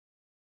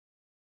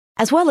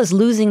As well as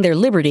losing their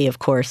liberty, of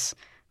course,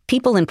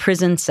 people in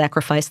prison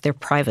sacrifice their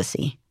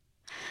privacy.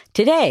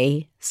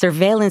 Today,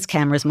 surveillance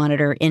cameras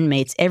monitor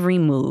inmates' every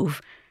move.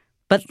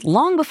 But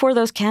long before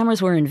those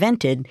cameras were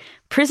invented,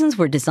 prisons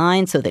were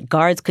designed so that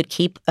guards could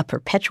keep a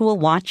perpetual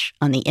watch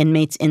on the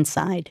inmates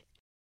inside.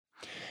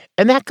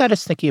 And that got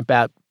us thinking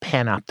about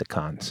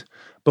Panopticons.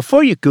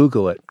 Before you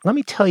Google it, let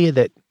me tell you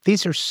that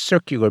these are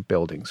circular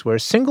buildings where a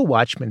single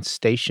watchman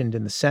stationed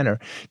in the center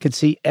can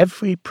see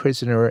every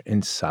prisoner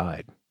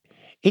inside.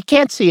 He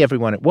can't see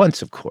everyone at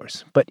once, of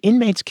course, but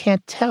inmates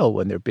can't tell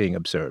when they're being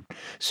observed.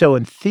 So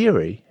in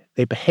theory,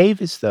 they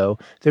behave as though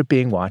they're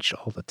being watched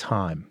all the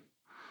time.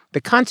 The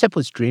concept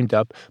was dreamed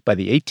up by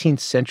the 18th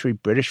century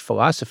British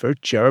philosopher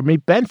Jeremy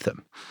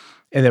Bentham,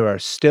 and there are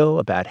still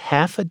about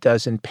half a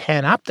dozen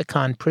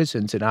Panopticon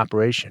prisons in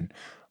operation,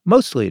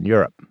 mostly in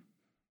Europe.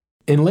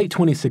 In late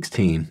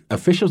 2016,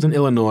 officials in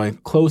Illinois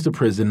closed a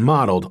prison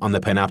modeled on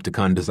the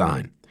Panopticon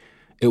design.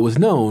 It was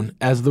known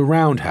as the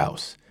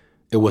Roundhouse.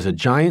 It was a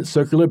giant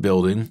circular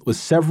building with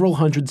several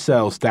hundred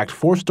cells stacked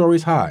 4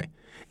 stories high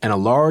and a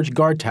large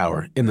guard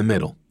tower in the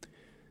middle.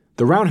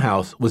 The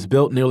Roundhouse was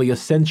built nearly a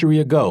century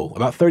ago,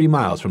 about 30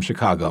 miles from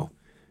Chicago.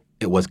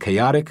 It was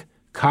chaotic,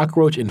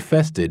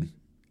 cockroach-infested,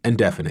 and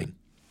deafening.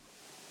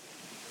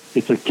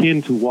 It's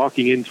akin to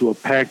walking into a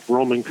packed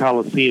Roman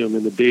Colosseum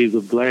in the days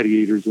of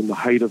gladiators in the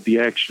height of the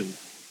action.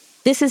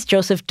 This is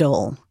Joseph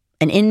Dole,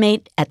 an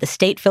inmate at the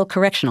Stateville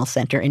Correctional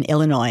Center in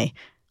Illinois,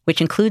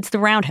 which includes the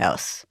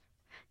Roundhouse.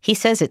 He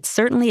says it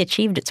certainly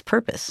achieved its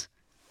purpose.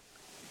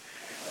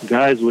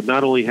 Guys would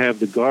not only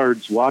have the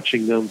guards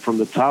watching them from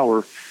the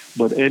tower,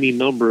 but any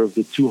number of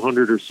the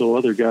 200 or so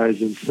other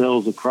guys in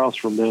cells across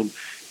from them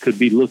could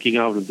be looking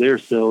out of their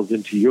cells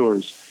into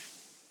yours.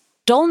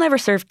 Dole never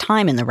served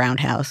time in the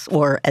Roundhouse,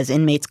 or as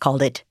inmates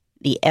called it,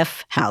 the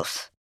F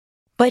House.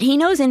 But he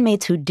knows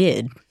inmates who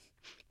did.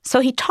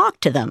 So he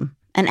talked to them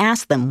and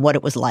asked them what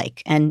it was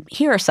like, and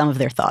here are some of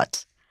their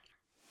thoughts.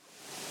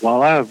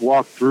 While I have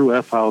walked through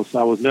F House,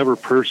 I was never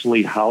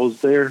personally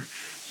housed there,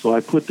 so I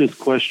put this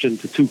question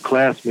to 2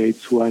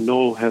 classmates who I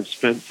know have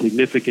spent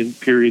significant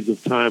periods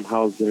of time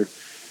housed there.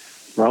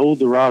 Raul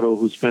Dorado,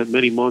 who spent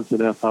many months in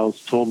F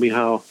House, told me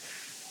how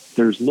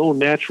there's no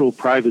natural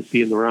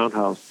privacy in the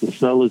Roundhouse. The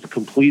cell is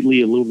completely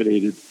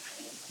illuminated.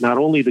 Not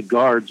only the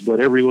guards, but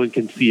everyone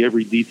can see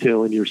every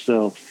detail in your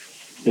cell.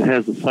 It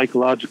has a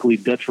psychologically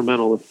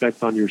detrimental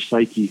effect on your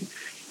psyche.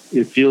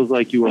 It feels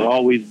like you are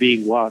always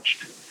being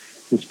watched,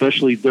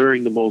 especially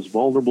during the most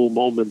vulnerable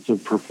moments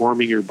of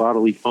performing your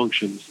bodily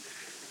functions.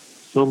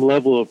 Some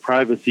level of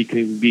privacy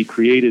can be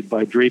created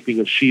by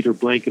draping a sheet or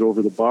blanket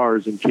over the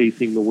bars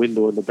encasing the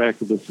window in the back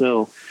of the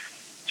cell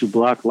to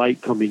block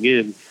light coming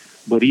in,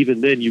 but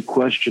even then you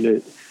question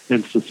it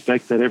and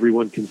suspect that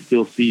everyone can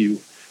still see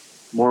you.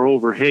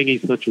 Moreover, hanging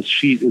such a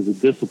sheet is a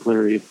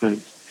disciplinary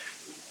offense.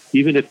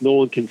 Even if no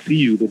one can see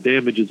you, the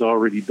damage is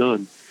already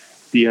done.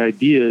 The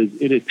idea is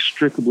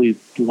inextricably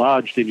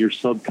lodged in your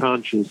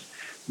subconscious,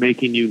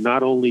 making you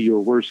not only your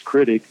worst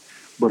critic,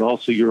 but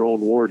also your own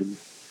warden.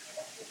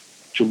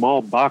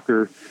 Jamal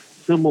Bakker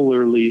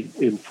similarly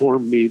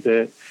informed me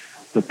that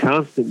the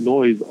constant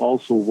noise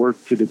also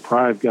worked to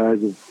deprive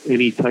guys of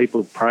any type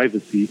of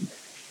privacy.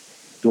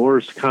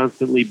 Doors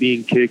constantly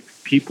being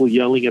kicked, people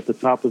yelling at the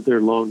top of their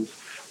lungs,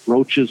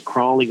 roaches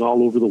crawling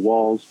all over the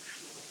walls.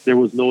 There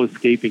was no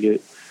escaping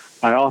it.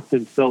 I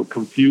often felt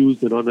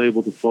confused and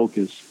unable to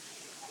focus.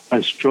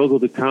 I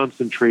struggled to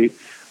concentrate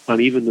on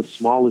even the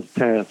smallest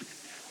task.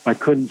 I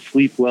couldn't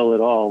sleep well at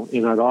all,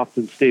 and I'd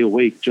often stay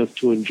awake just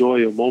to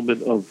enjoy a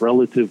moment of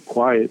relative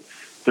quiet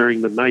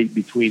during the night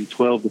between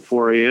 12 to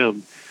 4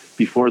 a.m.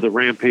 before the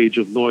rampage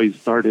of noise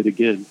started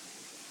again.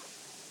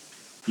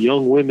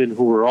 Young women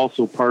who were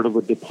also part of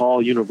a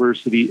DePaul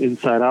University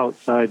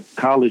inside-outside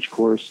college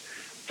course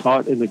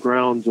taught in the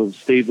grounds of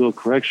Stateville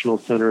Correctional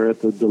Center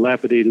at the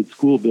dilapidated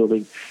school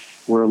building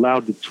were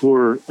allowed to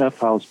tour F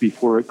House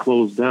before it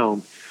closed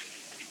down.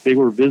 They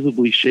were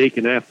visibly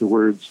shaken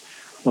afterwards.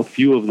 A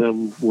few of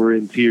them were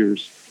in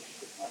tears.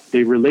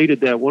 They related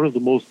that one of the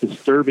most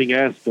disturbing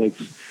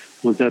aspects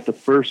was that the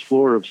first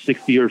floor of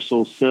 60 or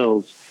so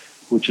cells,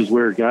 which is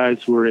where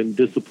guys who were in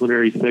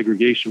disciplinary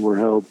segregation were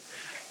held,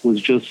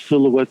 was just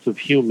silhouettes of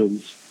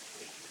humans.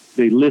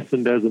 They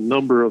listened as a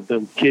number of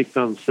them kicked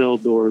on cell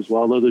doors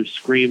while others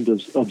screamed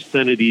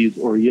obscenities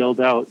or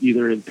yelled out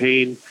either in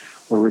pain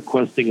or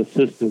requesting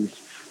assistance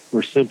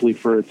or simply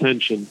for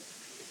attention.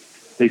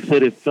 They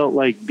said it felt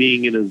like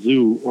being in a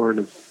zoo or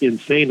an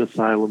insane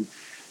asylum,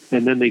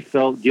 and then they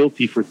felt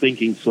guilty for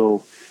thinking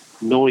so,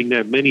 knowing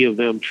that many of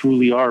them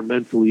truly are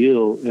mentally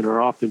ill and are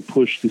often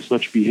pushed to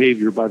such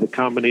behavior by the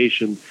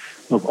combination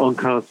of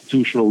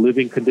unconstitutional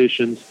living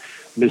conditions,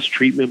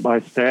 mistreatment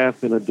by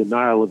staff, and a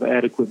denial of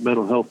adequate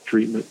mental health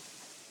treatment.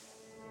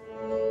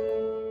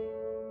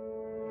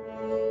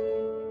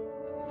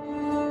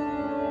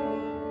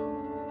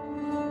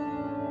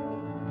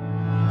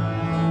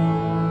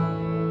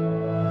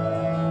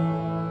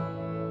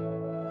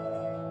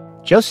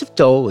 Joseph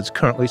Dole is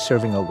currently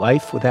serving a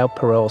life without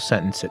parole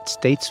sentence at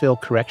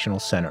Statesville Correctional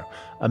Center,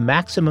 a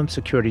maximum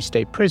security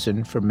state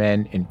prison for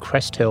men in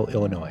Crest Hill,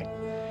 Illinois.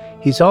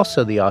 He's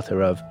also the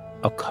author of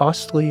A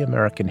Costly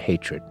American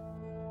Hatred,